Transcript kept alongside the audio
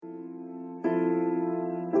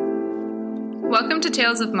Welcome to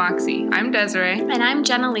Tales of Moxie. I'm Desiree. And I'm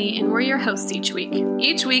Jenna Lee, and we're your hosts each week.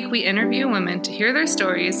 Each week we interview women to hear their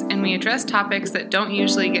stories, and we address topics that don't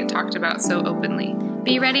usually get talked about so openly.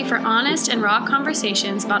 Be ready for honest and raw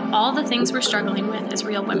conversations about all the things we're struggling with as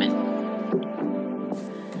real women.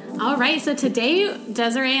 All right, so today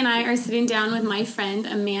Desiree and I are sitting down with my friend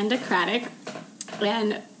Amanda Craddock,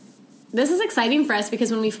 and this is exciting for us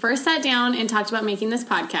because when we first sat down and talked about making this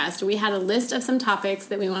podcast, we had a list of some topics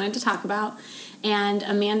that we wanted to talk about, and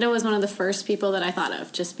Amanda was one of the first people that I thought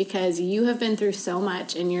of, just because you have been through so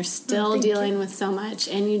much and you're still dealing with so much,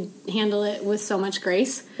 and you handle it with so much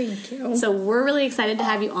grace. Thank you. So we're really excited to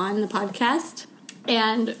have you on the podcast,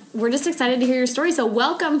 and we're just excited to hear your story. So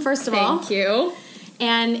welcome, first of all. Thank you.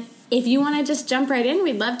 And if you want to just jump right in,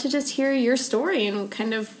 we'd love to just hear your story and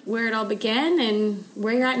kind of where it all began and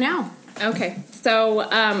where you're at now. Okay, so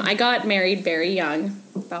I got married very young,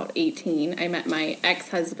 about 18. I met my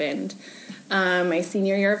ex-husband my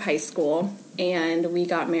senior year of high school, and we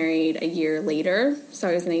got married a year later. So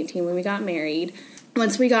I was 18 when we got married.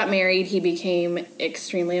 Once we got married, he became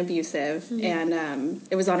extremely abusive, and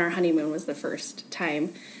it was on our honeymoon was the first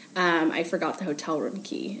time. I forgot the hotel room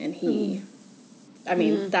key, and he... I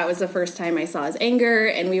mean, that was the first time I saw his anger,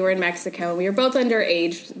 and we were in Mexico, and we were both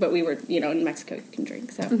underage, but we were, in Mexico you can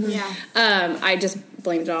drink, so. I just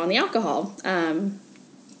blamed it on the alcohol,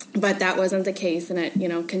 but that wasn't the case, and it,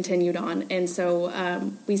 continued on, and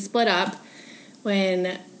so we split up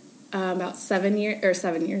when about 7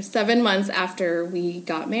 months after we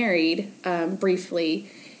got married, briefly,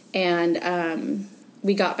 and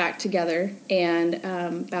we got back together, and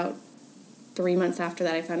about 3 months after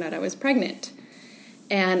that I found out I was pregnant.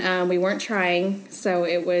 And we weren't trying, so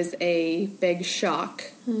it was a big shock.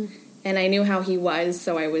 And I knew how he was,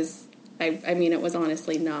 so it was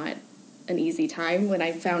honestly not an easy time when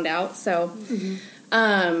I found out. So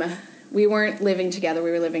we weren't living together.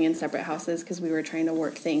 We were living in separate houses because we were trying to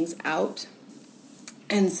work things out.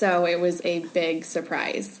 And so it was a big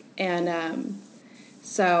surprise. And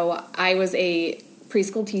so I was a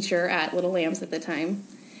preschool teacher at Little Lambs at the time.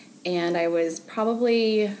 And I was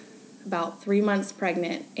probably about 3 months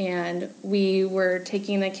pregnant, and we were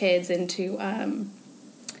taking the kids into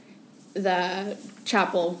the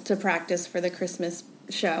chapel to practice for the Christmas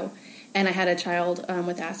show, and I had a child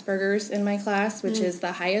with Asperger's in my class, which is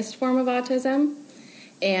the highest form of autism,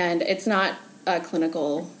 and it's not a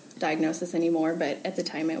clinical diagnosis anymore, but at the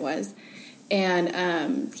time it was.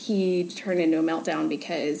 And he turned into a meltdown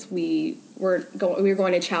because we were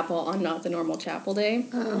going to chapel on not the normal chapel day.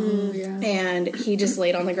 And he just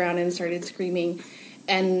laid on the ground and started screaming.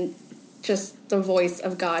 And just the voice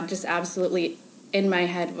of God just absolutely in my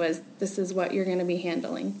head was, this is what you're going to be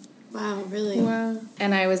handling. Wow, really? Wow.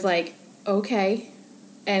 And I was like, okay.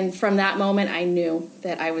 And from that moment, I knew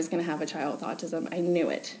that I was going to have a child with autism. I knew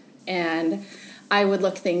it. And I would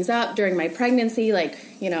look things up during my pregnancy,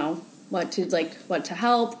 what to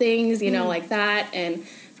help things, like that. And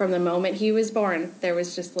from the moment he was born, there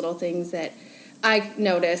was just little things that I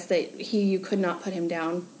noticed that you could not put him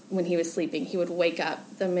down when he was sleeping. He would wake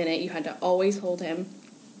up the minute. You had to always hold him.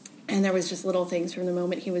 And there was just little things from the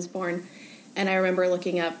moment he was born. And I remember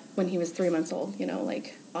looking up when he was 3 months old,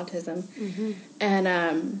 like autism.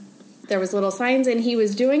 And there was little signs, and he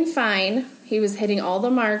was doing fine. He was hitting all the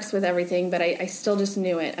marks with everything, but I still just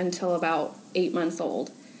knew it until about 8 months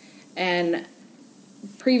old. And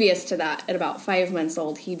previous to that, at about 5 months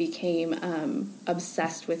old, he became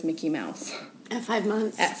obsessed with Mickey Mouse. At 5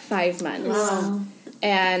 months? At 5 months. Wow.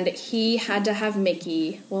 And he had to have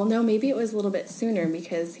Mickey. Well, no, maybe it was a little bit sooner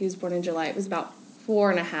because he was born in July. It was about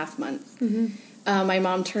 4.5 months. My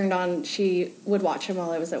mom turned on, she would watch him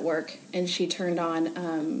while I was at work, and she turned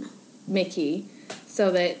on Mickey so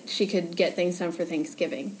that she could get things done for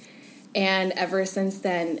Thanksgiving. And ever since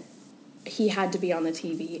then, he had to be on the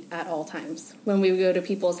TV at all times. When we would go to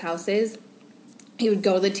people's houses, he would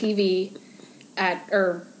go to the TV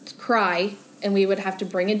or cry, and we would have to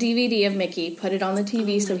bring a DVD of Mickey, put it on the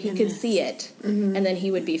TV so he could see it, and then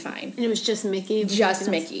he would be fine. And it was just Mickey? Just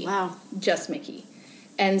Mickey. Wow. Just Mickey.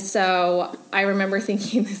 And so I remember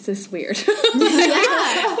thinking, this is weird.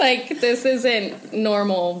 This isn't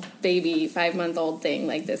normal baby 5-month-old thing.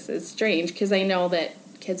 This is strange, because I know that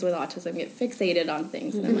kids with autism get fixated on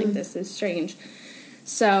things, and I'm like, this is strange.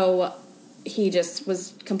 So he just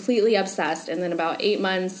was completely obsessed, and then about 8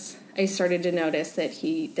 months, I started to notice that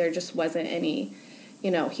there just wasn't any,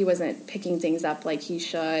 he wasn't picking things up like he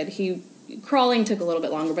should. Crawling took a little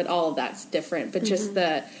bit longer, but all of that's different. But just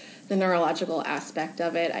the neurological aspect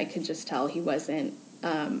of it, I could just tell he wasn't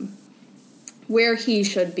where he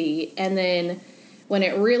should be. And then when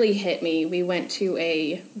it really hit me, we went to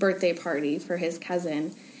a birthday party for his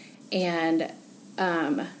cousin, and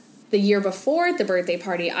the year before the birthday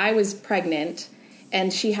party, I was pregnant,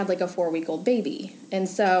 and she had like a 4-week-old baby. And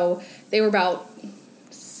so they were about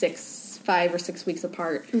 5 or 6 weeks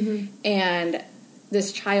apart. And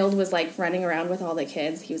this child was like running around with all the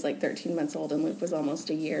kids. He was like 13 months old, and Luke was almost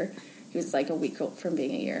a year. He was like a week from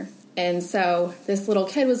being a year. And so this little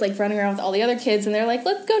kid was like running around with all the other kids, and they're like,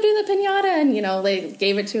 let's go do the piñata. And, you know, they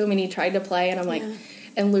gave it to him, and he tried to play. And I'm like,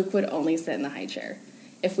 and Luke would only sit in the high chair.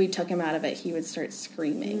 If we took him out of it, he would start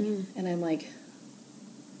screaming. And I'm like,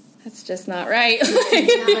 that's just not right.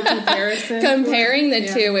 Comparing the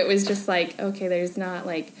two, it was just like, okay, there's not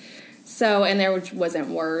like, so, and there wasn't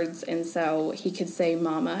words, and so he could say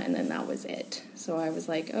mama, and then that was it. So I was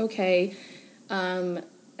like, okay. And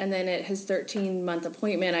then at his 13-month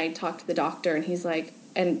appointment, I talked to the doctor, and he's like,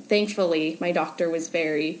 and thankfully, my doctor was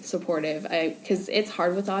very supportive, because it's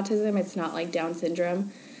hard with autism. It's not like Down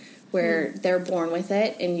syndrome, where they're born with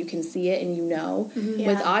it, and you can see it, and you know.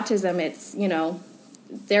 With autism, it's, you know,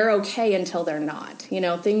 they're okay until they're not. You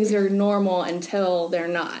know, things are normal until they're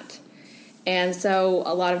not. And so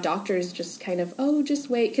a lot of doctors just kind of, just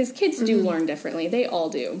wait, because kids do learn differently. They all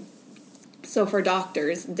do. So for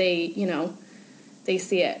doctors, they, you know, they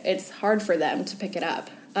see it. It's hard for them to pick it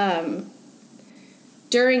up.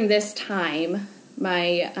 During this time,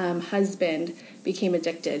 my husband became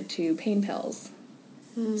addicted to pain pills.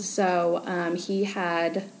 So I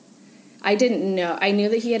didn't know, I knew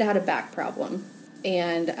that he had a back problem.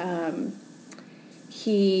 And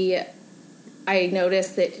I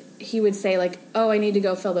noticed that he would say, like, I need to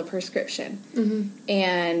go fill the prescription.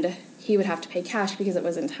 And he would have to pay cash because it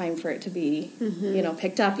wasn't time for it to be, you know,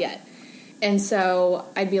 picked up yet. And so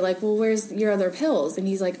I'd be like, well, where's your other pills? And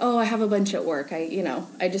he's like, I have a bunch at work.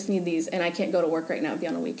 I just need these, and I can't go to work right now. It'd be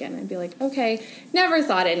on a weekend. I'd be like, okay, never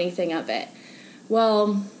thought anything of it.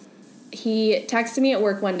 Well, he texted me at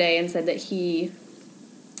work one day and said that he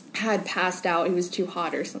had passed out. He was too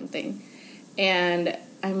hot or something. And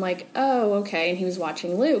I'm like, oh, okay. And he was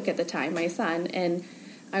watching Luke at the time, my son. And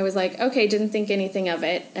I was like, okay, didn't think anything of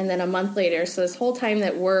it. And then a month later, so this whole time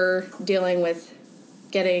that we're dealing with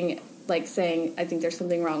getting, like, saying, I think there's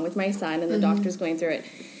something wrong with my son, and the doctor's going through it,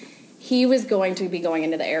 he was going to be going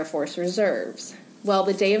into the Air Force Reserves. Well,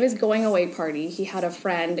 the day of his going away party, he had a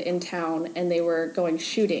friend in town, and they were going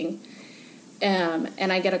shooting.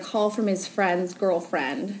 And I get a call from his friend's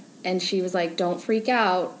girlfriend, and she was like, don't freak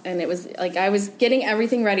out. And it was like, I was getting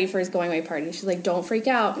everything ready for his going away party. She's like, don't freak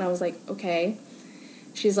out. And I was like, okay.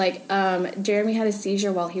 She's like, Jeremy had a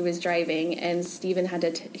seizure while he was driving, and Steven had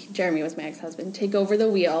to, Jeremy was my ex-husband, take over the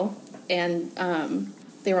wheel, and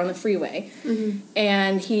they were on the freeway.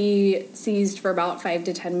 And he seized for about 5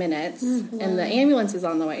 to 10 minutes, and the ambulance is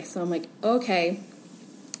on the way. So I'm like, okay,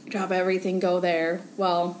 drop everything, go there.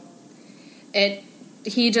 Well,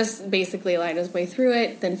 he just basically lied his way through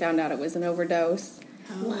it, then found out it was an overdose.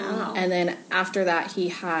 Oh, wow. And then after that, he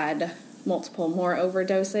had multiple more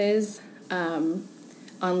overdoses. On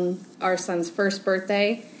our son's first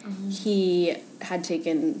birthday, he had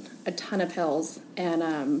taken a ton of pills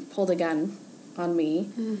and pulled a gun on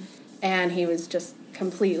me. And he was just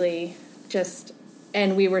completely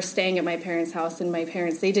and we were staying at my parents' house, and my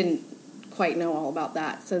parents, they didn't quite know all about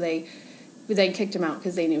that. So they kicked him out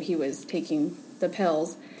because they knew he was taking the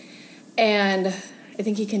pills. And I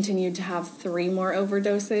think he continued to have 3 more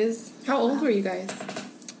overdoses. How old were you guys?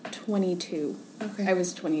 22. Okay. I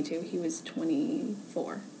was 22. He was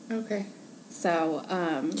 24. Okay. So,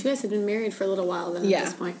 You guys had been married for a little while then at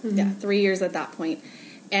this point. Yeah, 3 years at that point.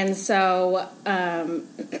 And so,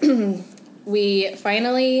 we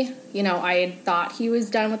finally, you know, I had thought he was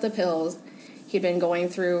done with the pills. He'd been going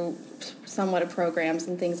through somewhat of programs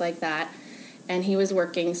and things like that. And he was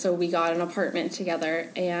working, so we got an apartment together.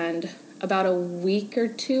 And about a week or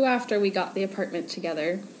 2 after we got the apartment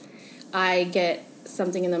together, I get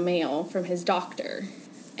something in the mail from his doctor.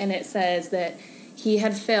 And it says that he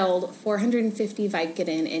had filled 450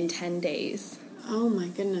 Vicodin in 10 days. Oh, my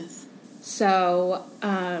goodness. So,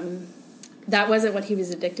 that wasn't what he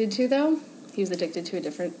was addicted to, though. He was addicted to a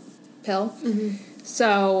different pill.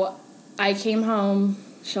 So, I came home,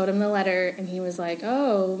 showed him the letter, and he was like,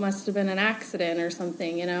 oh, must have been an accident or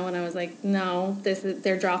something, you know? And I was like, no,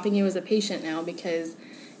 they're dropping you as a patient now because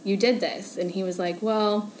you did this. And he was like,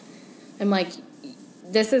 well, I'm like,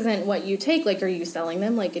 this isn't what you take. Like, are you selling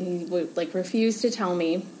them? Like, and he would, like, refuse to tell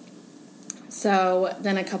me. So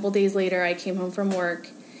then a couple days later, I came home from work,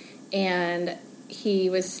 and he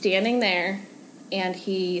was standing there, and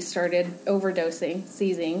he started overdosing,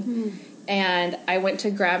 seizing, And I went to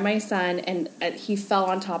grab my son, and he fell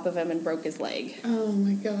on top of him and broke his leg. Oh,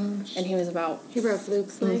 my gosh. And he was about... He broke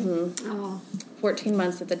Luke's leg? Oh. 14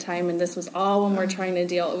 months at the time, and this was all when we're trying to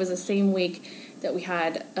deal. It was the same week that we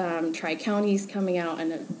had Tri-Counties coming out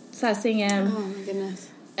and assessing him. Oh, my goodness.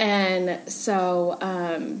 And so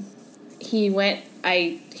he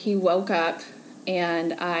woke up,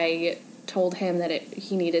 and I told him that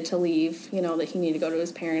he needed to leave, that he needed to go to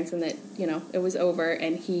his parents, and that, it was over,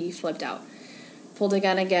 and he flipped out. Pulled a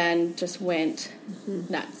gun again, just went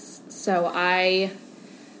nuts. So I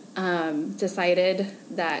decided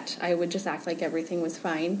that I would just act like everything was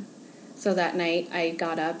fine. So that night, I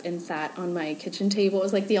got up and sat on my kitchen table. It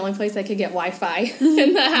was like the only place I could get Wi-Fi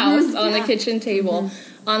in the house, on the kitchen table,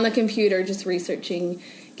 on the computer, just researching,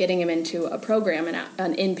 getting him into a program,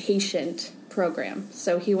 an inpatient program.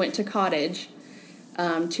 So he went to Cottage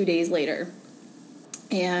 2 days later.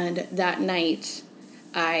 And that night,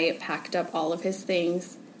 I packed up all of his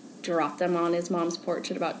things, dropped them on his mom's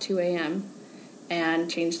porch at about 2 a.m.,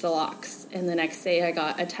 and changed the locks. And the next day, I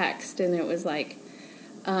got a text, and it was like,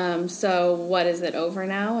 so what, is it over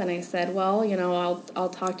now? And I said, well, I'll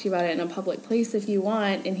talk to you about it in a public place if you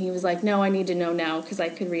want. And he was like, no, I need to know now because I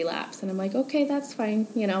could relapse. And I'm like, okay, that's fine.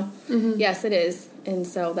 Yes, it is. And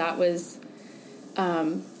so that was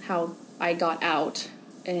how I got out.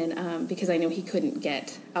 And because I knew he couldn't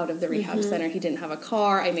get out of the rehab center. He didn't have a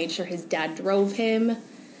car. I made sure his dad drove him.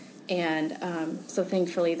 And so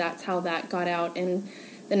thankfully that's how that got out. And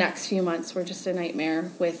the next few months were just a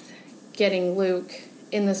nightmare with getting Luke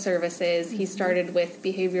in the services. He started with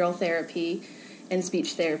behavioral therapy and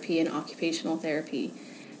speech therapy and occupational therapy.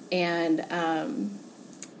 And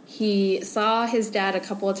he saw his dad a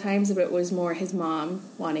couple of times, but it was more his mom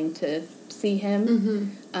wanting to see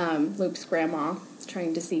him. Luke's grandma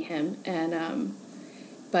trying to see him. And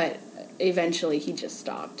but eventually he just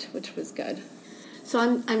stopped, which was good. So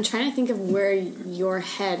I'm trying to think of where your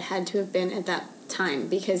head had to have been at that time,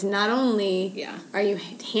 because not only are you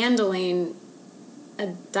handling a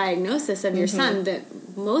diagnosis of your son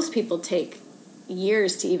that most people take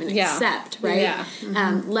years to even accept, right? Yeah.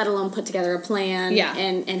 Let alone put together a plan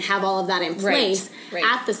and have all of that in place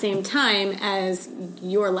at the same time as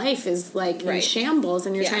your life is like in shambles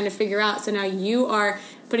and you're trying to figure out. So now you are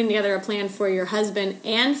putting together a plan for your husband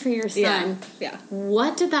and for your son. Yeah.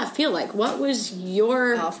 What did that feel like? What was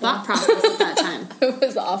your thought process at that time? It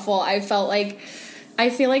was awful. I feel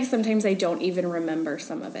like sometimes I don't even remember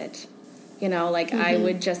some of it. I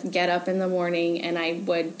would just get up in the morning and I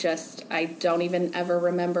don't even ever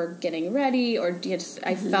remember getting ready or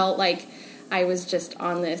I felt like I was just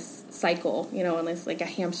on this cycle, on this like a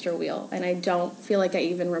hamster wheel. And I don't feel like I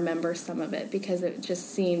even remember some of it because it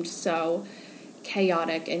just seemed so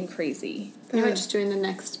chaotic and crazy. You were just doing the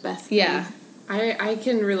next best thing. Yeah. I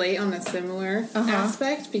can relate on a similar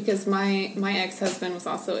aspect because my ex-husband was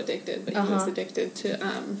also addicted, but he was addicted to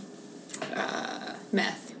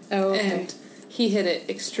meth. Oh, okay. And he hid it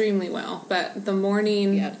extremely well. But the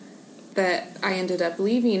morning that I ended up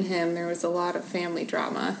leaving him, there was a lot of family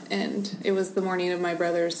drama. And it was the morning of my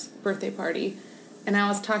brother's birthday party. And I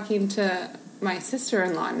was talking to my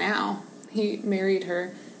sister-in-law now. He married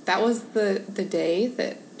her. That was the day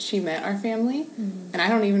that she met our family. Mm-hmm. And I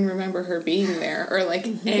don't even remember her being there or, like,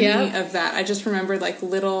 any of that. I just remember, like,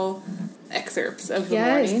 little excerpts of the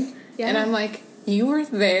morning. Yeah. And I'm like, you were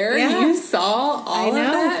there? Yeah. You saw all of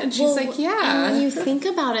that? And she's like, yeah. And when you think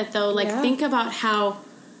about it, though, like, think about how,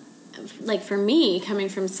 like, for me, coming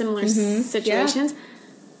from similar situations,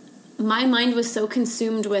 my mind was so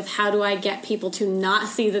consumed with how do I get people to not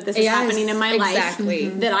see that this is happening in my life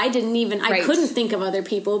that I didn't even, I couldn't think of other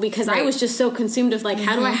people because I was just so consumed with, like,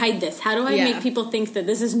 how do I hide this? How do I make people think that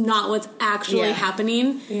this is not what's actually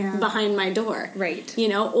happening behind my door? Right.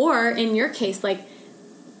 Or in your case, like,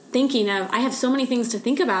 thinking of, I have so many things to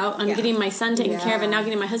think about on getting my son taken care of and now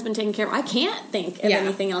getting my husband taken care of. I can't think of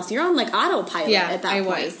anything else. You're on like autopilot at that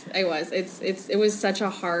point. I was. It was such a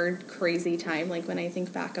hard, crazy time. Like when I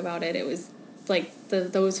think back about it, it was like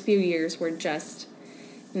those few years were just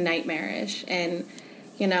nightmarish. And,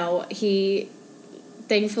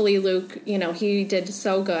 thankfully Luke, he did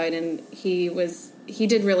so good and he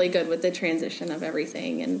did really good with the transition of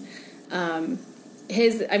everything. And,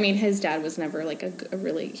 his dad was never like a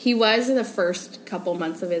really, he was in the first couple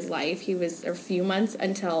months of his life. He was a few months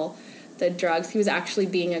until the drugs. He was actually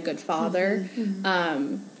being a good father.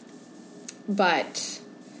 But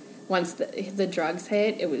once the drugs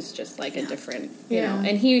hit, it was just like a different, you know,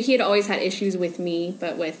 and he had always had issues with me,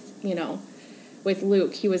 but with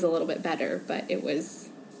Luke, he was a little bit better, but it was,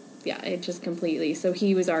 it just completely, so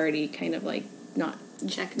he was already kind of like not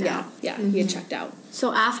checked out. Yeah, he had checked out.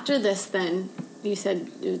 So after this, then you said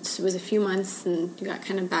it was a few months, and you got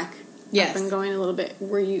kind of back up and going a little bit.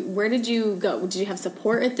 Where did you go? Did you have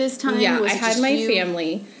support at this time? Yeah, I had my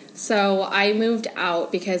family. So I moved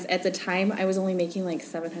out because at the time I was only making like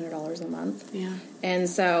 $700 a month. Yeah. And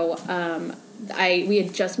so we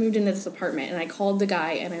had just moved into this apartment, and I called the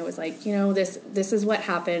guy and I was like, this is what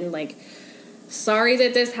happened. Like, sorry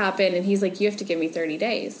that this happened. And he's like, you have to give me 30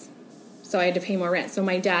 days. So I had to pay more rent. So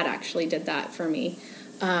my dad actually did that for me.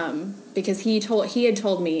 Because he had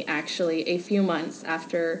told me actually a few months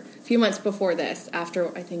before this, after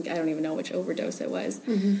I don't even know which overdose it was.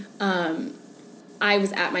 Mm-hmm. I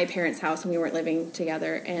was at my parents' house and we weren't living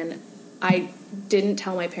together, and I didn't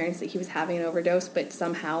tell my parents that he was having an overdose, but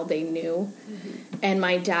somehow they knew. Mm-hmm. And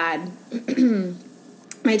my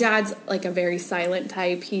dad's like a very silent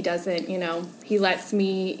type. He doesn't,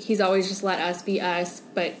 he's always just let us be us,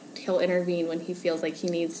 but he'll intervene when he feels like he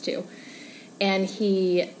needs to. And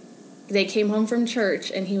they came home from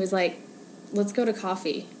church, and he was like, let's go to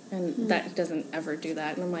coffee. And that doesn't ever do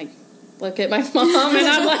that. And I'm like, look at my mom, and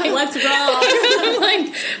I'm like, what's wrong? I'm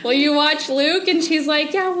like, will you watch Luke? And she's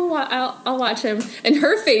like, yeah, I'll watch him. And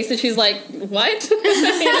her face, and she's like, what?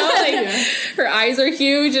 Her eyes are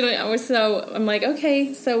huge. And so I'm like,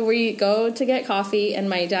 okay. So we go to get coffee, and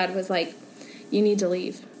my dad was like, you need to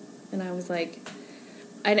leave. And I was like,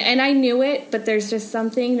 and I knew it, but there's just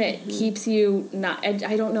something that keeps you not,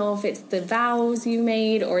 I don't know if it's the vows you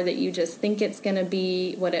made or that you just think it's going to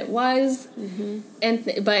be what it was.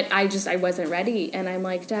 Mm-hmm. But I wasn't ready. And I'm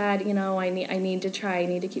like, Dad, I need to try. I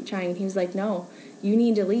need to keep trying. And he was like, no, you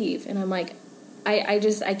need to leave. And I'm like,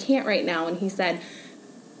 I can't right now. And he said,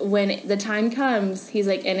 when the time comes, he's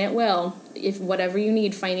like, and it will, if whatever you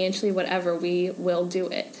need financially, whatever, we will do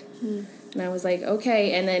it. Mm. And I was like,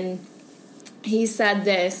 okay. And then he said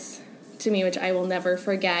this to me, which I will never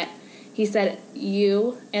forget. He said,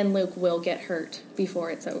 you and Luke will get hurt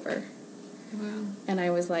before it's over. Wow. And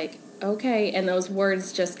I was like, okay. And those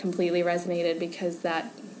words just completely resonated because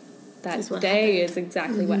that day is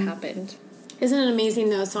exactly what happened. Isn't it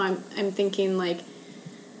amazing, though? So I'm thinking, like,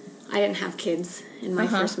 I didn't have kids in my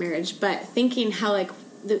first marriage, but thinking how, like,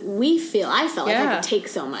 I felt like I could take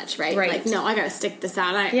so much, right? Like, no, I got to stick this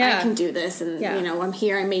out. I can do this. And, I'm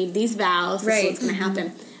here. I made these vows. This is what's going to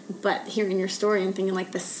happen. But hearing your story and thinking,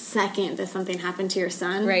 like, the second that something happened to your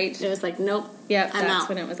son, it was like, nope, yep, I'm that's out.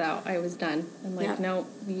 when it was out. I was done. I'm like, nope,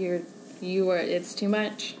 it's too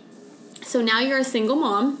much. So now you're a single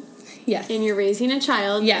mom. Yes. And you're raising a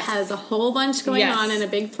child that has a whole bunch going on and a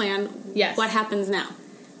big plan. Yes. What happens now?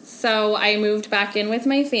 So I moved back in with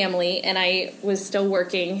my family, and I was still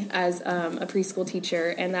working as a preschool teacher,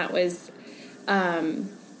 and that was,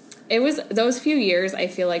 those few years I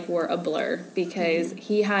feel like were a blur because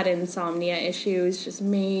he had insomnia issues, just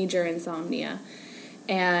major insomnia.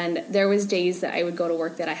 And there was days that I would go to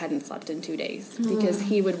work that I hadn't slept in 2 days because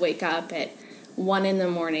he would wake up at 1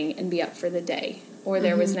 a.m. and be up for the day. Or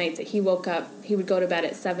there was nights that he would go to bed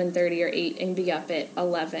at 7:30 or 8 and be up at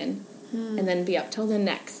 11. And then be up till the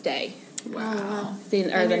next day. Wow.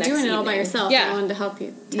 And you're doing it all by yourself. Yeah. No one to help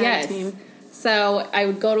you. Tag team. So I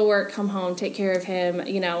would go to work, come home, take care of him,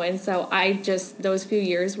 and so those few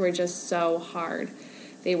years were just so hard.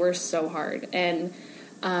 They were so hard. And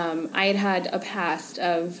I had a past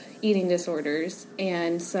of eating disorders.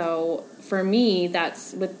 And so for me,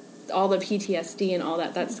 that's with all the PTSD and all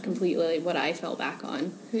that, that's completely what I fell back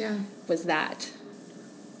on. Yeah. Was that.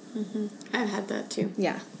 Mm-hmm. I've had that too.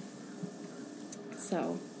 Yeah.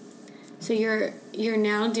 So you're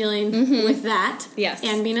now dealing with that. Yes.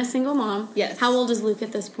 And being a single mom. Yes. How old is Luke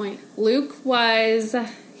at this point? Luke was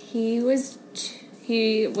 2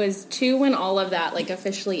 when all of that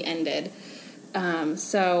officially ended.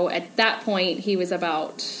 So at that point he was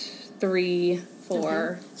about 3,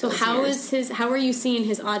 4. So how are you seeing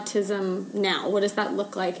his autism now? What does that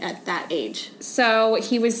look like at that age? So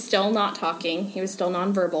he was still not talking. He was still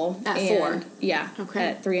nonverbal. At 4? Yeah. Okay.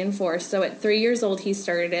 At 3 and 4. So at 3 years old, he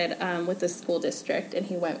started with the school district, and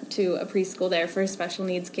he went to a preschool there for special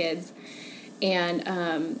needs kids.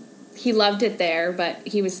 And he loved it there, but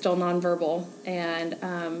he was still nonverbal and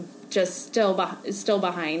just still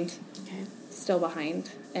behind. Okay. Still behind.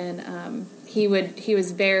 And he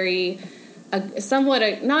was very...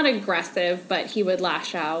 somewhat not aggressive, but he would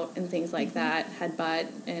lash out and things like that. Headbutt,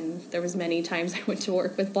 and there was many times I went to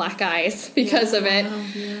work with black eyes because of it.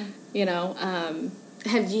 Yeah.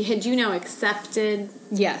 Had you now accepted?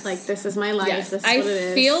 Yes. Like, this is my life. Yes. This is what it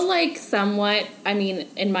is. I feel like somewhat. I mean,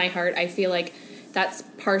 in my heart, I feel like that's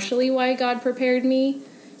partially why God prepared me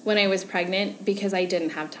when I was pregnant because I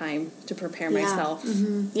didn't have time to prepare myself.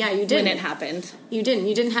 Yeah, you didn't. When it happened. You didn't.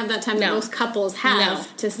 You didn't have that time that most couples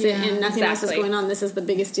have to sit and nothing else is going on. This is the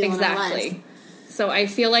biggest deal in our lives. So I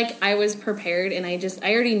feel like I was prepared, and I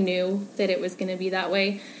already knew that it was going to be that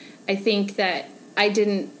way. I think that I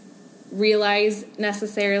didn't realize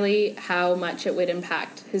necessarily how much it would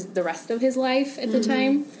impact the rest of his life at the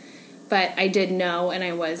time. But I did know, and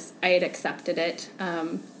I had accepted it.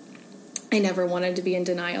 I never wanted to be in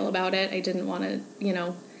denial about it. I didn't want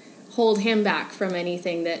to, hold him back from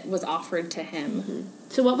anything that was offered to him.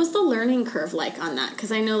 So what was the learning curve like on that?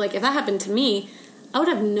 Because I know, like, if that happened to me, I would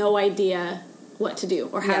have no idea what to do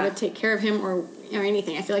or how to take care of him or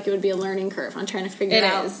anything. I feel like it would be a learning curve on trying to figure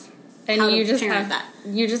out. It is. And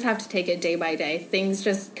you just have to take it day by day. Things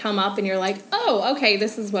just come up and you're like, oh, okay,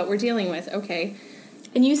 this is what we're dealing with. Okay.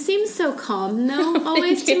 And you seem so calm, though,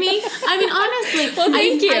 always to me. I mean, honestly, well,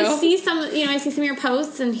 thank you. I see some of your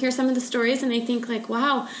posts and hear some of the stories, and I think, like,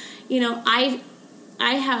 wow, I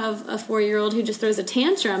have a 4-year-old who just throws a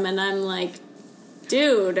tantrum, and I'm like,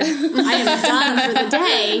 dude, I am done for the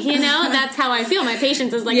day. That's how I feel. My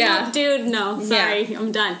patience is like, no, dude, no, sorry,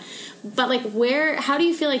 I'm done. But, like, how do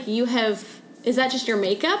you feel like you have? Is that just your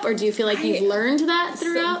makeup, or do you feel like you've learned that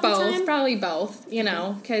throughout the time? Probably both.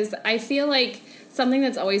 Because I feel like something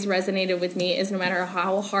that's always resonated with me is no matter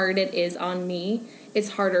how hard it is on me, it's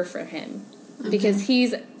harder for him. Because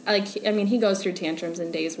he's, he goes through tantrums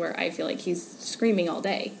and days where I feel like he's screaming all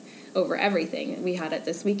day over everything. We had it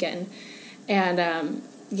this weekend. And,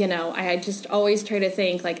 I just always try to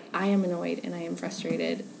think, like, I am annoyed and I am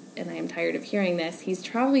frustrated and I am tired of hearing this. He's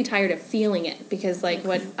probably tired of feeling it because, like,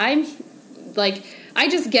 what I'm... Like, I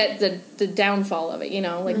just get the downfall of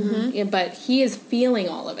it, but he is feeling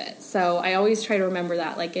all of it. So I always try to remember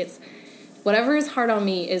that. Like, it's whatever is hard on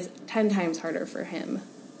me is 10 times harder for him.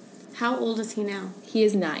 How old is he now? He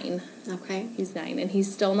is 9. Okay. He's 9, and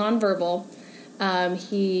he's still nonverbal.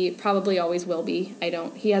 He probably always will be.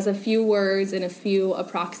 He has a few words and a few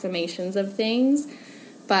approximations of things,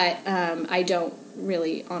 but I don't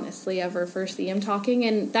really honestly ever foresee him talking,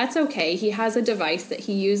 and that's okay. He has a device that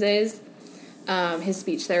he uses. His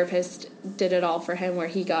speech therapist did it all for him, where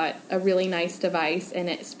he got a really nice device and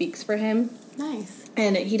it speaks for him. Nice.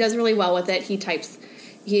 And he does really well with it. He types.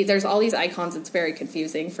 There's all these icons. It's very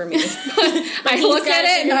confusing for me. I look at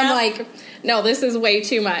it and I'm like, no, this is way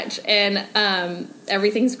too much. And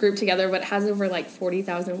everything's grouped together, but it has over like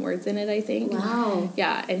 40,000 words in it, I think. Wow.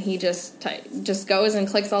 Yeah, and he just goes and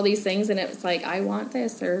clicks all these things, and it's like, I want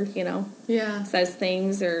this, or, says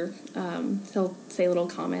things, or he'll say little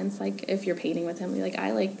comments, like if you're painting with him, like,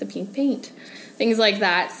 I like the pink paint. Things like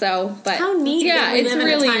that. So, but how neat that we live in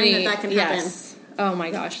a time that can happen. Yes. Oh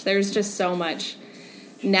my gosh, there's just so much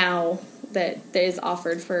now that is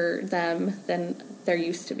offered for them than there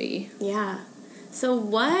used to be. Yeah. So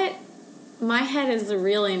my head is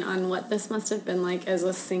reeling on what this must have been like as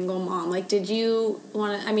a single mom. Like, did you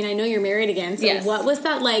want to, I know you're married again, so yes. What was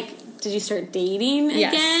that like? Did you start dating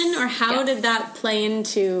again? Or how did that play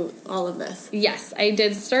into all of this? Yes, I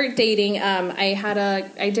did start dating.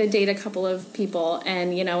 I did date a couple of people,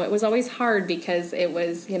 and, it was always hard because it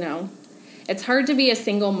was, it's hard to be a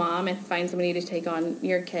single mom and find somebody to take on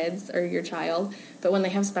your kids or your child. But when they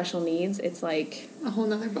have special needs, it's like a whole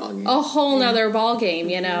nother ballgame. A whole nother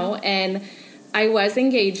ballgame, And I was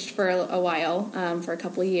engaged for a while, for a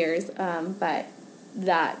couple of years, but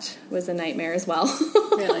that was a nightmare as well.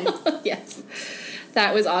 Really? Yes.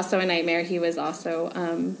 That was also a nightmare. He was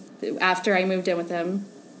also, after I moved in with him,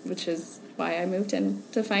 which is why I moved in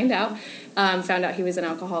to find out he was an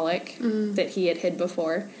alcoholic that he had hid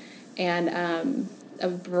before. And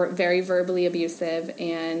very verbally abusive,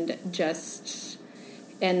 and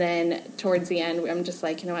then towards the end, I'm just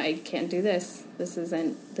like, I can't do this. This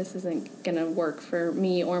isn't gonna work for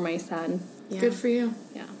me or my son. Yeah. Good for you.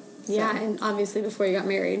 Yeah. So. Yeah, and obviously before you got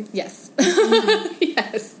married. Yes.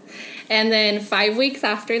 Yes. And then 5 weeks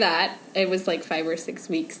after that, it was like 5 or 6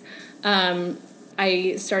 weeks,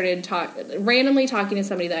 I started randomly talking to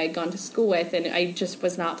somebody that I had gone to school with, and I just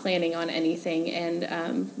was not planning on anything,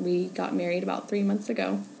 and we got married about 3 months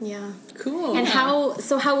ago. Yeah. Cool. And how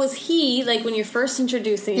was he, like, when you're first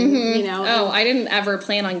introducing, Oh, I didn't ever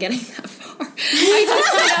plan on getting that far.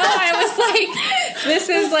 I was like, this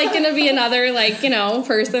is, like, going to be another, like,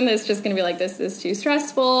 person that's just going to be like, this is too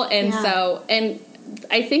stressful, and and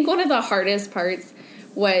I think one of the hardest parts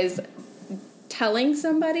was telling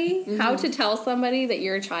somebody, how to tell somebody that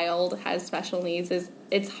your child has special needs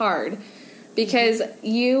it's hard, because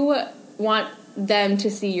you want them to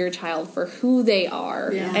see your child for who they are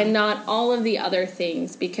and not all of the other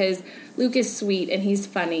things, because Luke is sweet and he's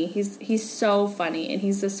funny. He's so funny and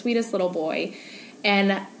he's the sweetest little boy.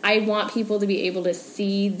 And I want people to be able to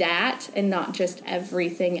see that and not just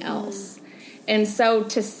everything else. And so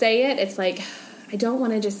to say it, it's like, I don't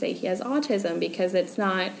want to just say he has autism, because it's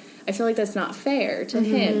not, I feel like that's not fair to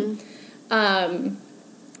him.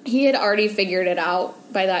 He had already figured it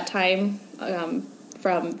out by that time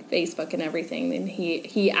from Facebook and everything, and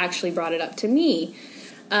he actually brought it up to me.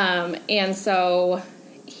 And so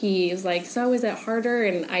he was like, so is it harder?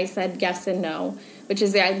 And I said yes and no, which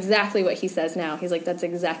is exactly what he says now. He's like, that's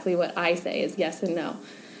exactly what I say, is yes and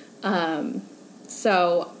no.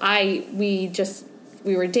 So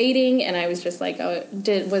we were dating, and I was just like,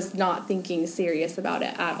 was not thinking serious about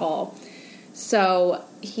it at all. So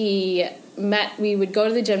we would go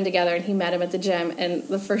to the gym together, and he met him at the gym, and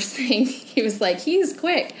the first thing, he was like, he's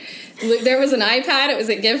quick. There was an iPad, it was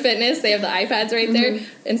at Give Fitness, they have the iPads right there,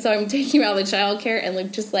 and so I'm taking him out of the childcare, and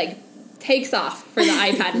Luke just like takes off for the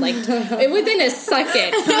iPad, like within a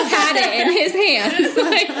second he had it in his hands,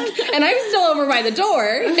 like, and I'm still over by the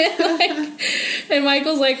door, and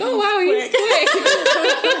Michael's like, oh wow, he's quick.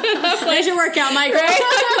 There's your workout, Michael.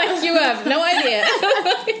 Right? Like, you have no idea.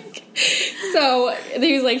 So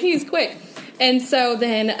he was like, he's quick. And so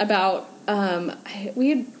then about we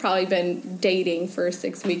had probably been dating for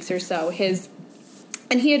 6 weeks or so,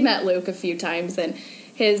 and he had met Luke a few times, and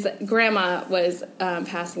his grandma was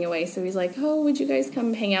passing away, so he's like, oh, would you guys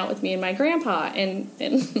come hang out with me and my grandpa in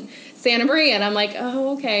Santa Maria? And I'm like,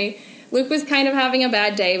 oh, okay. Luke was kind of having a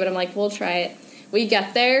bad day, but I'm like, we'll try it. We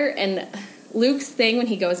get there, and Luke's thing when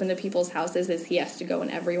he goes into people's houses is he has to go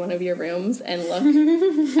in every one of your rooms and look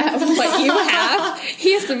at what you have.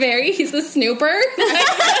 He's a snooper.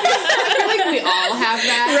 I feel like we all have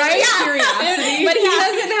that, right? Curiosity. But he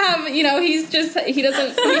doesn't have,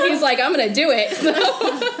 he's like, I'm going to do it.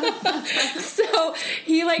 So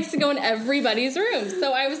he likes to go in everybody's rooms.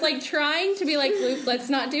 So I was like trying to be like, Luke, let's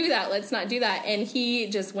not do that. And he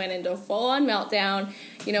just went into a full-on meltdown,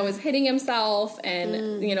 was hitting himself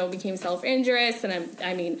and, became self-injurious. And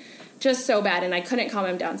I mean, just so bad. And I couldn't calm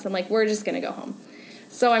him down. So I'm like, we're just going to go home.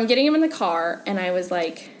 So I'm getting him in the car, and I was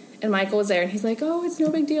like, and Michael was there, and he's like, oh, it's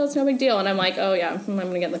no big deal. And I'm like, oh, yeah, I'm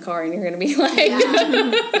going to get in the car, and you're going to be like, well,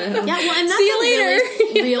 and that's see you later.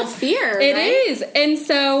 Really real fear, It right? is. And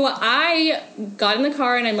so I got in the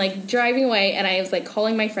car, and I'm, like, driving away, and I was, like,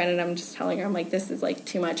 calling my friend, and I'm just telling her, I'm like, this is, like,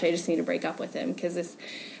 too much. I just need to break up with him, because this,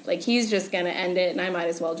 like, he's just going to end it, and I might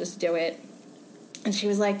as well just do it. And she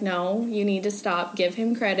was like, no, you need to stop. Give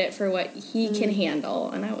him credit for what he can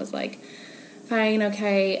handle. And I was like, fine,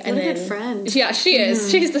 okay. And what a good friend. Yeah, she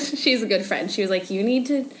is. She's a good friend. She was like, you need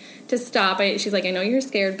to stop. She's like, I know you're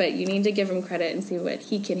scared, but you need to give him credit and see what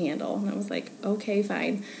he can handle. And I was like, okay,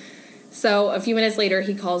 fine. So a few minutes later,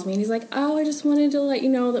 he calls me, and he's like, oh, I just wanted to let you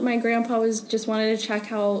know that my grandpa wanted to check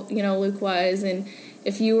how, Luke was, and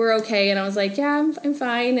if you were okay. And I was like, yeah, I'm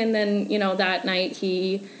fine. And then, that night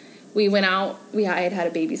we went out. I had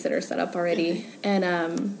a babysitter set up already,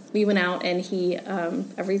 and we went out, and he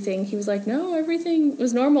was like, no, everything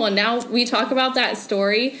was normal. And now we talk about that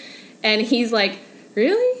story, and he's like,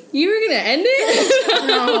 really? You were gonna end it?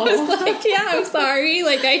 No. I was like, yeah, I'm sorry.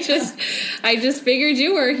 Like, I just figured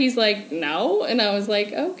you were. He's like, no, and I was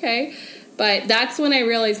like, okay. But that's when I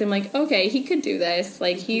realized, I'm like, okay, he could do this.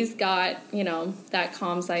 Like, he's got that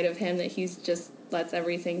calm side of him that he's just lets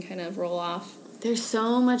everything kind of roll off. There's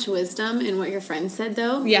so much wisdom in what your friend said,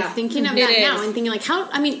 though. Yeah. Like, thinking of that now and thinking, like,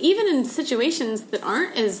 even in situations that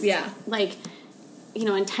aren't as,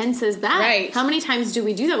 intense as that. Right. How many times do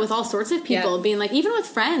we do that with all sorts of people? Yeah. Being like, even with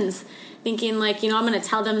friends, thinking, like, I'm going to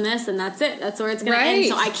tell them this and that's it. That's where it's going to end,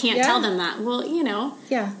 so I can't tell them that. Well,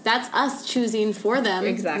 that's us choosing for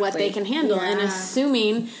them what they can handle and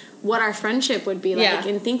assuming what our friendship would be like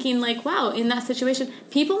and thinking like, wow, in that situation,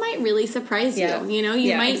 people might really surprise you.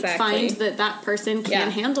 You might find that person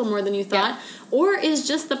can handle more than you thought or is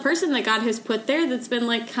just the person that God has put there that's been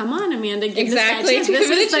like, come on, Amanda, give this guy a chance. This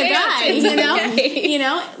is the guy,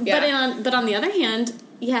 But on the other hand,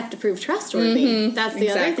 you have to prove trustworthy. That's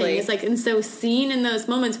the other thing. It's like, and so seeing in those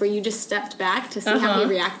moments where you just stepped back to see how he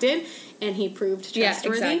reacted and he proved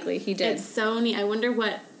trustworthy. Yeah, exactly. He did. It's so neat. I wonder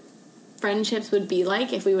what friendships would be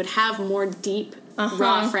like if we would have more deep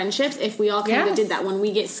raw friendships, if we all kind of did that. When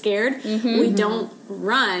we get scared, we don't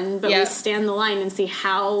run, but we stand the line and see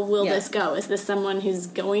how will this go. Is this someone who's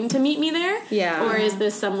going to meet me there? Or is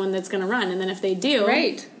this someone that's going to run? And then if they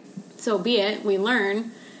do, so be it, we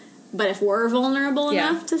learn. But if we're vulnerable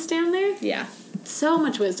enough to stand there, so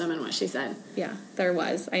much wisdom in what she said. Yeah, there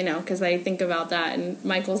was. I know, because I think about that, and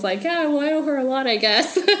Michael's like, yeah, well, I owe her a lot, I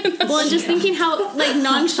guess. Well, and just thinking how, like,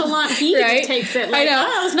 nonchalant he right? takes it. Like, I know.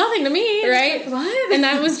 Oh, it was nothing to me. Right? Like, what? And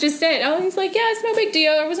that was just it. Oh, he's like, yeah, it's no big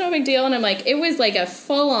deal. It was no big deal. And I'm like, it was like a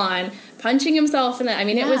full-on punching himself. And I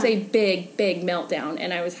mean, it was a big, big meltdown.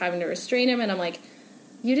 And I was having to restrain him. And I'm like,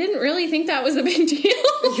 you didn't really think that was a big deal?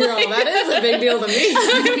 Girl, that is a big deal to me.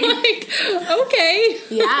 I'm like, okay.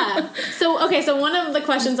 Yeah. So one of the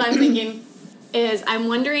questions I'm thinking is, I'm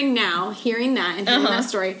wondering now, hearing that and hearing that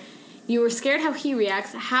story, you were scared how he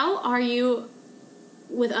reacts. How are you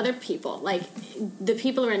with other people? Like, the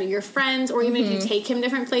people around you, your friends, or even if you take him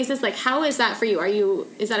different places? Like, how is that for you?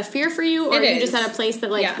 Is that a fear for you? Or are you just at a place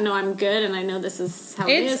that, like, no, I'm good and I know this is how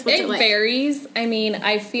it is? What's it like? Varies. I mean,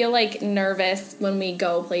 I feel like nervous when we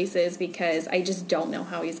go places because I just don't know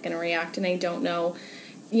how he's going to react, and I don't know,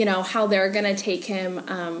 how they're going to take him.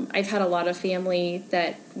 I've had a lot of family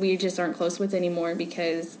that we just aren't close with anymore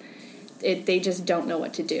because they just don't know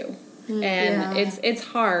what to do. And it's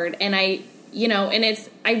hard. And I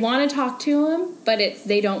want to talk to them, but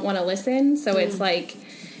they don't want to listen. So it's like,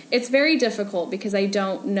 it's very difficult because I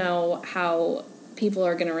don't know how people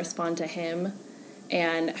are going to respond to him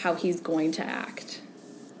and how he's going to act.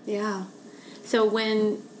 Yeah. So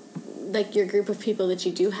when, like, your group of people that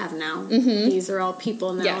you do have now, these are all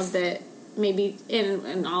people now that maybe,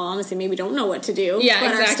 in all honesty, maybe don't know what to do. Yeah,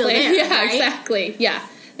 but exactly. Are still there, yeah, right? exactly. Yeah.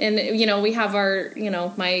 And, we have our,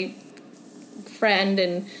 my friend,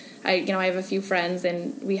 and I have a few friends,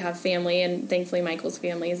 and we have family, and thankfully Michael's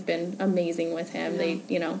family has been amazing with him.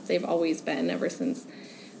 Yeah. They've always been ever since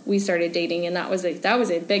we started dating, and that was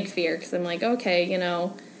a big fear because I'm like, okay,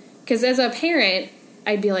 because as a parent,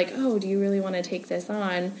 I'd be like, oh, do you really want to take this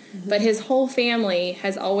on? But his whole family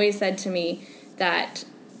has always said to me that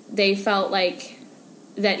they felt like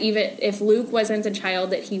that even if Luke wasn't the child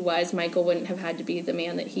that he was, Michael wouldn't have had to be the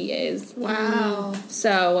man that he is. Wow.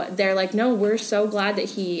 So they're like, no, we're so glad that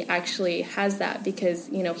he actually has that because,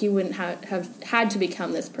 he wouldn't have had to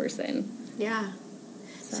become this person. Yeah.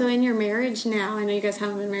 So in your marriage now, I know you guys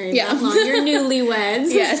haven't been married that long. You're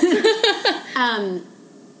newlyweds. Yes.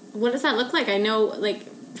 What does that look like? I know, like,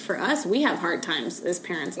 for us, we have hard times as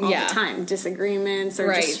parents all the time. Disagreements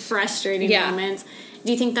or just frustrating moments.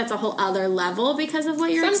 Do you think that's a whole other level because of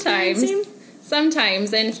what you're experiencing?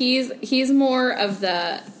 Sometimes, and he's more of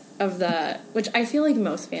the which I feel like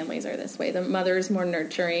most families are this way. The mother is more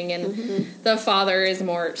nurturing, and the father is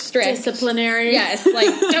more strict, disciplinary. Yes, like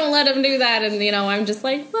don't let him do that. And I'm just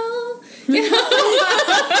like, well, but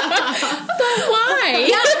why?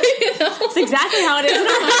 Yeah. That's exactly how it is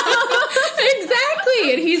now.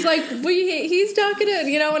 Exactly. And he's like, he's talking to,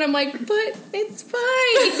 and I'm like, but it's fine.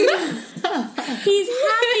 He's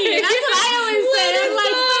happy. That's what I always say. I'm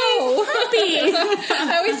like, happy.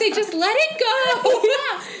 I always say, just let it go.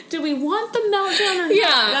 Yeah. Do we want the meltdown or not?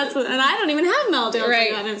 Yeah. And I don't even have meltdowns.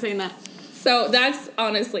 Right. I'm saying that. So that's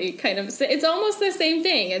honestly kind of, it's almost the same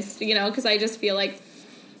thing. It's, because I just feel like,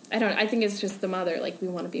 I think it's just the mother, like, we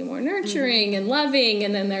want to be more nurturing and loving,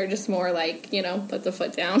 and then they're just more like, put the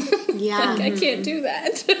foot down. Yeah. Like, I can't do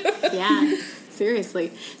that. Yeah,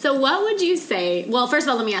 seriously. So what would you say, well, first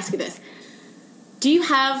of all, let me ask you this. Do you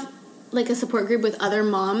have, like, a support group with other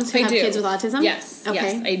moms who have kids with autism? Yes,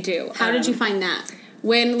 okay. Yes, I do. How did you find that?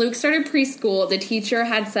 When Luke started preschool, the teacher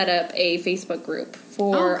had set up a Facebook group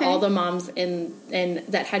for all the moms and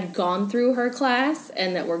that had gone through her class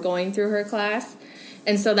and that were going through her class.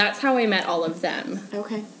 And so that's how I met all of them.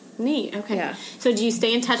 Okay. Neat. Okay. Yeah. So do you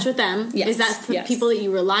stay in touch with them? Yes. Is that people that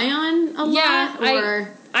you rely on a lot? Yeah,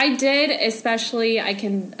 I did, especially I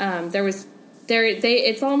can,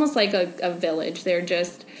 it's almost like a village. They're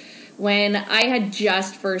just, when I had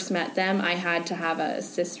just first met them, I had to have a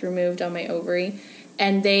cyst removed on my ovary.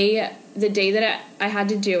 And the day that I had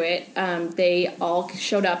to do it, they all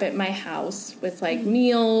showed up at my house with, like,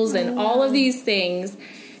 meals and all of these things.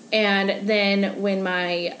 And then when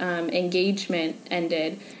my engagement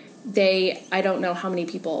ended, I don't know how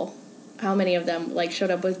many of them, like, showed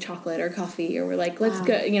up with chocolate or coffee or were like, let's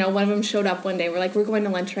go. One of them showed up one day. We're like, we're going to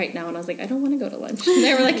lunch right now. And I was like, I don't want to go to lunch. And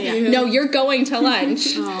they were like, no, you're going to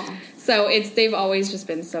lunch. So they've always just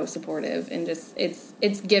been so supportive, and just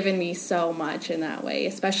it's given me so much in that way,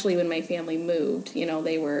 especially when my family moved.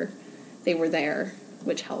 They were there,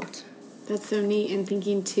 which helped. That's so neat. And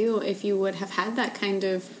thinking too, if you would have had that kind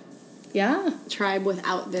of tribe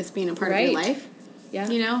without this being a part of your life,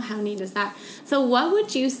 how neat is that? So what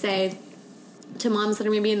would you say to moms that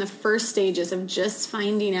are maybe in the first stages of just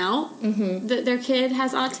finding out that their kid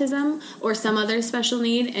has autism or some other special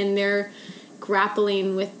need, and they're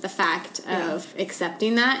grappling with the fact of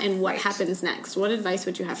accepting that and what Right. happens next. What advice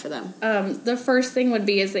would you have for them? The first thing would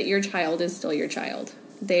be is that your child is still your child.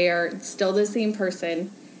 They are still the same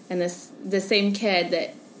person, and the same kid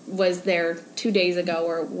that was there 2 days ago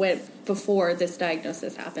or went before this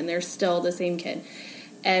diagnosis happened. They're still the same kid,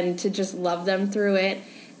 and to just love them through it,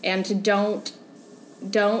 and to don't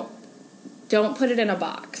put it in a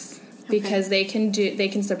box, because they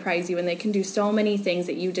can surprise you, and they can do so many things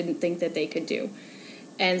that you didn't think that they could do.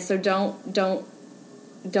 And so don't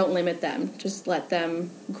limit them. Just let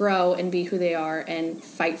them grow and be who they are, and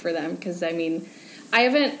fight for them. Because I mean,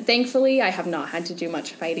 thankfully I have not had to do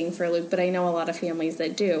much fighting for Luke, but I know a lot of families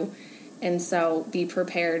that do. And so be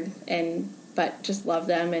prepared, but just love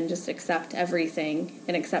them and just accept everything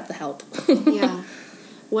and accept the help. Yeah.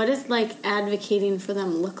 What does advocating for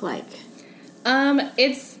them look like?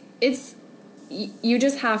 It's you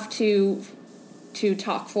just have to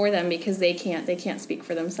talk for them, because they can't speak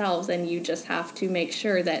for themselves, and you just have to make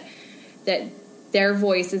sure that their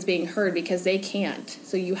voice is being heard, because they can't.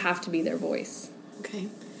 So you have to be their voice. Okay.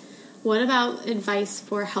 What about advice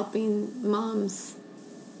for helping moms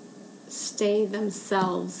stay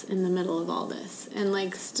themselves in the middle of all this, and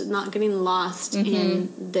not getting lost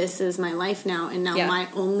in this is my life now, and now my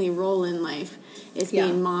only role in life is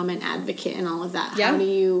being mom and advocate and all of that. Yeah.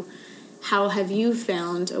 How have you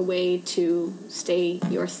found a way to stay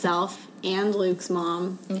yourself and Luke's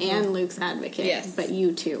mom and Luke's advocate, but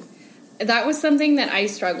you too? That was something that I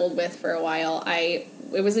struggled with for a while. I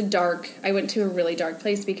went to a really dark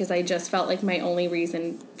place, because I just felt like my only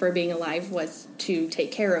reason for being alive was to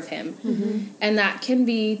take care of him. And that can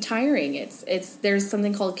be tiring. There's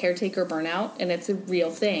something called caretaker burnout, and it's a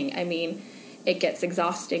real thing. I mean, it gets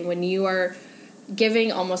exhausting when you are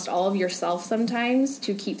giving almost all of yourself sometimes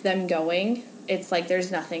to keep them going. It's like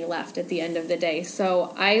there's nothing left at the end of the day.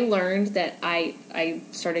 So I learned that I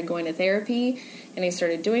started going to therapy, and I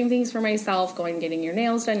started doing things for myself, getting your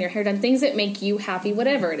nails done, your hair done, things that make you happy,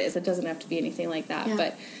 whatever it is. It doesn't have to be anything like that. Yeah.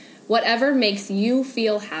 But whatever makes you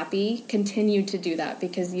feel happy, continue to do that,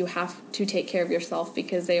 because you have to take care of yourself,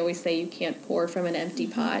 because they always say you can't pour from an empty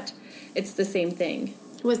pot. It's the same thing.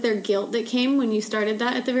 Was there guilt that came when you started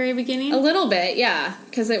that at the very beginning? A little bit, yeah.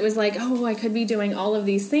 Because it was like, oh, I could be doing all of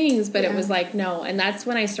these things, but it was like, no. And that's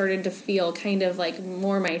when I started to feel kind of like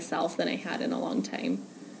more myself than I had in a long time.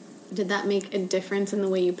 Did that make a difference in the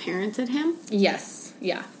way you parented him? Yes,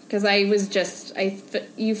 yeah. Because I was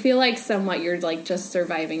you feel like somewhat you're like just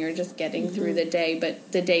surviving or just getting through the day,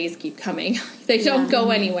 but the days keep coming. They don't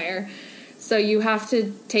go anywhere. So you have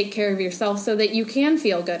to take care of yourself so that you can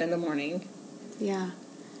feel good in the morning. Yeah.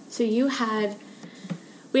 So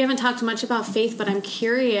we haven't talked much about faith, but I'm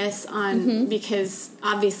curious on, because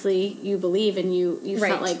obviously you believe, and you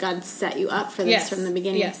felt like God set you up for this from the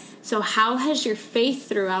beginning. Yes. So how has your faith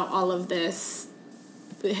throughout all of this,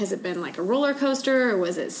 has it been like a roller coaster, or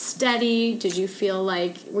was it steady? Did you feel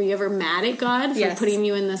were you ever mad at God for putting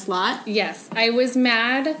you in this lot? Yes, I was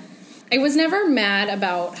mad. I was never mad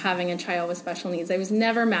about having a child with special needs. I was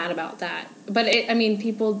never mad about that. But,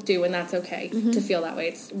 people do, and that's okay to feel that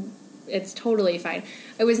way. It's totally fine.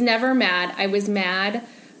 I was never mad. I was mad.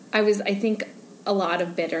 I think, a lot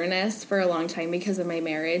of bitterness for a long time because of my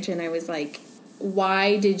marriage. And I was like,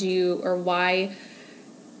 why did you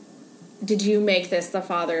make this the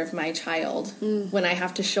father of my child when I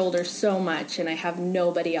have to shoulder so much and I have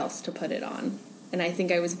nobody else to put it on? And I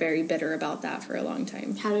think I was very bitter about that for a long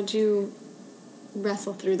time. How did you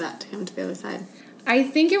wrestle through that to come to the other side? I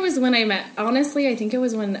think it was when I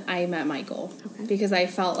met Michael. Okay. Because I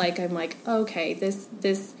felt like okay,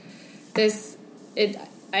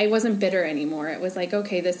 I wasn't bitter anymore. It was like,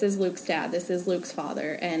 okay, this is Luke's dad, this is Luke's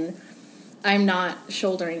father, and I'm not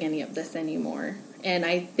shouldering any of this anymore. And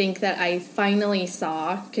I think that I finally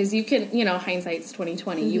saw, because you can, hindsight's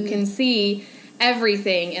 20/20. You can see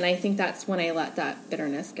everything, and I think that's when I let that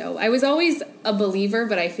bitterness go. I was always a believer,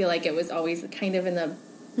 but I feel like it was always kind of in the,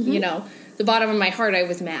 the bottom of my heart, I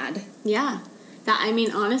was mad. Yeah.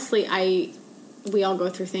 Honestly, we all go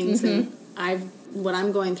through things, and what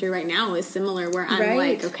I'm going through right now is similar, where I'm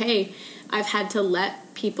like, okay, I've had to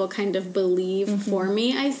let people kind of believe for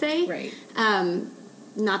me, I say. Right.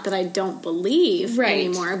 Not that I don't believe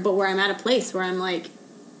anymore, but where I'm at a place where I'm like,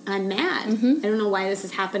 I'm mad. I don't know why this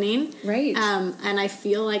is happening. Right. And I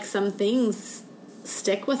feel like some things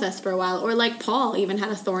stick with us for a while. Or like Paul even had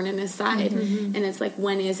a thorn in his side. And it's like,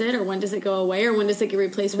 when is it? Or when does it go away? Or when does it get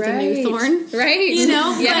replaced with a new thorn? Right.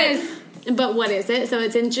 Yes. But what is it? So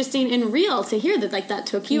it's interesting and real to hear that, like, that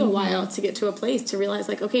took you a while to get to a place to realize,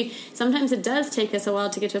 like, okay, sometimes it does take us a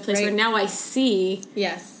while to get to a place where now I see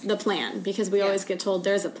the plan, because we always get told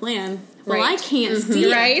there's a plan. Well, I can't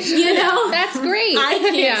see it. Right. You know? That's great. I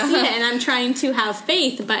can't see it, and I'm trying to have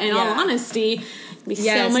faith, but in all honesty, it'd be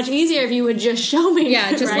so much easier if you would just show me.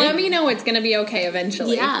 Yeah, just let me know it's going to be okay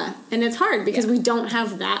eventually. Yeah, and it's hard because we don't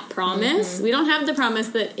have that promise. We don't have the promise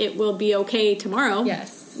that it will be okay tomorrow.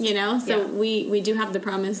 Yes. You know, so we do have the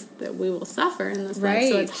promise that we will suffer in this life.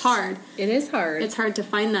 So it's hard. It is hard. It's hard to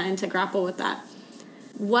find that and to grapple with that.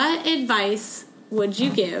 What advice would you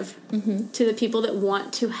give to the people that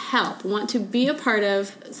want to help, want to be a part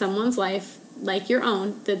of someone's life like your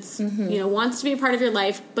own, that's, you know, wants to be a part of your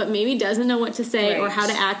life, but maybe doesn't know what to say or how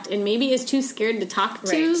to act, and maybe is too scared to talk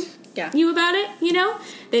to you about it, you know?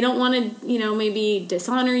 They don't want to, you know, maybe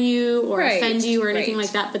dishonor you or offend you or anything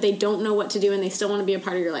like that, but they don't know what to do and they still want to be a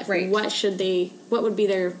part of your life. What would be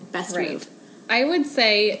their best move? I would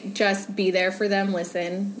say just be there for them,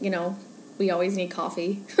 listen, you know, we always need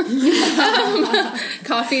coffee.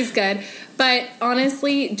 Coffee's good. But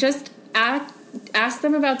honestly, just ask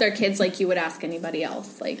them about their kids like you would ask anybody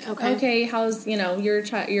else. Like, okay, how's, you know, your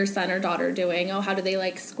son or daughter doing? Oh, how do they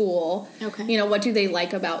like school? Okay. You know, what do they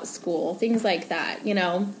like about school? Things like that, you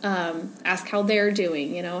know. Ask how they're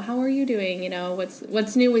doing, you know. How are you doing? You know,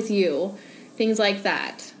 what's new with you? Things like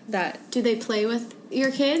that. Do they play with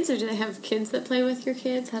your kids, or do they have kids that play with your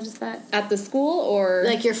kids? How does that... At the school, or...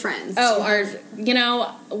 Like your friends? Oh, you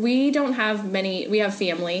know, we don't have many... We have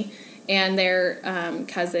family, and their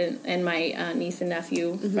cousin and my niece and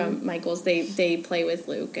nephew from Michael's, they play with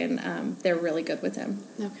Luke, and they're really good with him.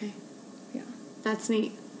 Okay. Yeah. That's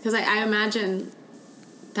neat. Because I imagine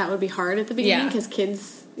that would be hard at the beginning, because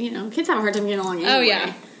kids, you know, kids have a hard time getting along anyway. Oh,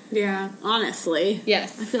 yeah. Yeah, honestly.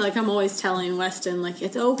 Yes. I feel like I'm always telling Weston, like,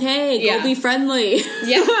 it's okay, go be friendly.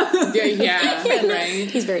 Yeah. Right.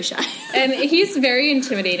 He's very shy. And he's very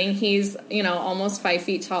intimidating. He's, you know, almost 5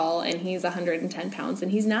 feet tall, and he's 110 pounds,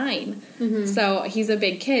 and he's 9. So he's a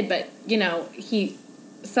big kid, but, you know,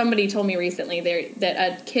 somebody told me recently that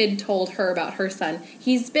a kid told her about her son.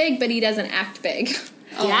 He's big, but he doesn't act big.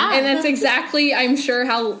 Yeah. And that's exactly, I'm sure,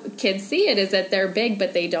 how kids see it, is that they're big,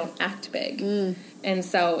 but they don't act big. And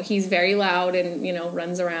so he's very loud and, you know,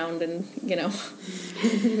 runs around and, you know.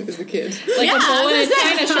 Is a kid. Like a bull in a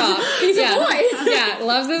china shop. He's a boy. Yeah,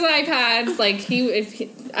 loves his iPads. Like,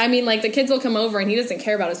 like, the kids will come over and he doesn't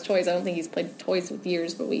care about his toys. I don't think he's played toys with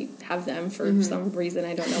years, but we have them for some reason.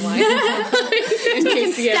 I don't know why. In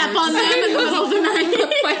case you step on them in the middle of the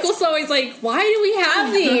night. Michael's always like, why do we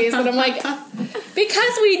have these? And I'm like,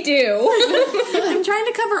 because we do. I'm trying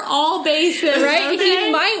to cover all bases. Right? Okay?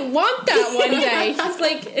 He might want that one day. He's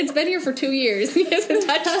like, it's been here for 2 years. He hasn't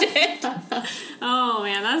touched it. Oh,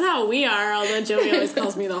 man, that's how we are. Although Joey always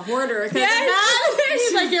calls me the hoarder.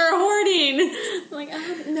 He's like, you're hoarding. I'm like,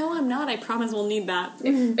 no, I'm not. I promise we'll need that.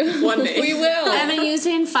 One day. We will. I haven't used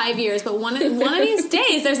it in 5 years, but one of these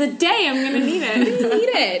days, there's a day I'm going to need it. We need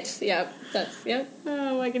it. Yep.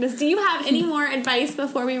 Oh, my goodness. Do you have any more advice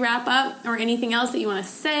before we wrap up? Or anything else that you want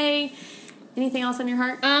to say? Anything else on your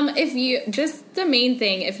heart? Just the main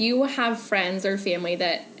thing, if you have friends or family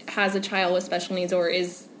that has a child with special needs or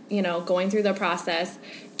is, you know, going through the process,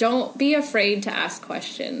 don't be afraid to ask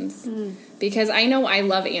questions. Because I know I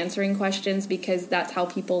love answering questions because that's how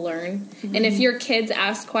people learn. And if your kids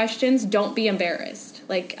ask questions, don't be embarrassed.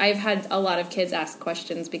 Like, I've had a lot of kids ask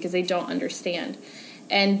questions because they don't understand.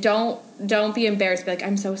 And don't be embarrassed. Be like,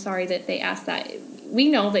 I'm so sorry that they asked that. We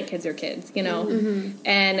know that kids are kids, you know,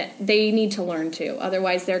 and they need to learn too.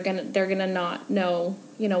 Otherwise, they're gonna not know,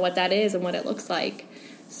 you know, what that is and what it looks like.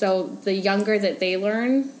 So the younger that they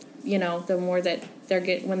learn, you know, the more that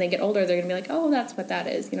when they get older, they're gonna be like, oh, that's what that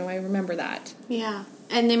is. You know, I remember that. Yeah,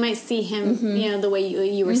 and they might see him, you know, the way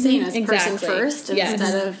you were saying, as person first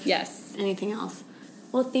instead of anything else.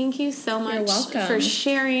 Well, thank you so much for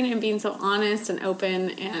sharing and being so honest and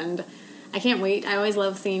open, and I can't wait. I always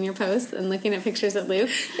love seeing your posts and looking at pictures of Luke.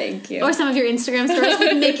 Thank you. Or some of your Instagram stories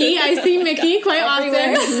with Mickey. I see Mickey quite often.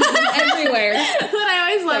 Everywhere. But I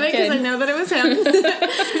always love it because I know that it was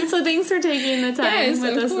him. So thanks for taking the time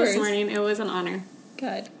with us this morning. It was an honor.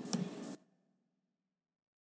 Good.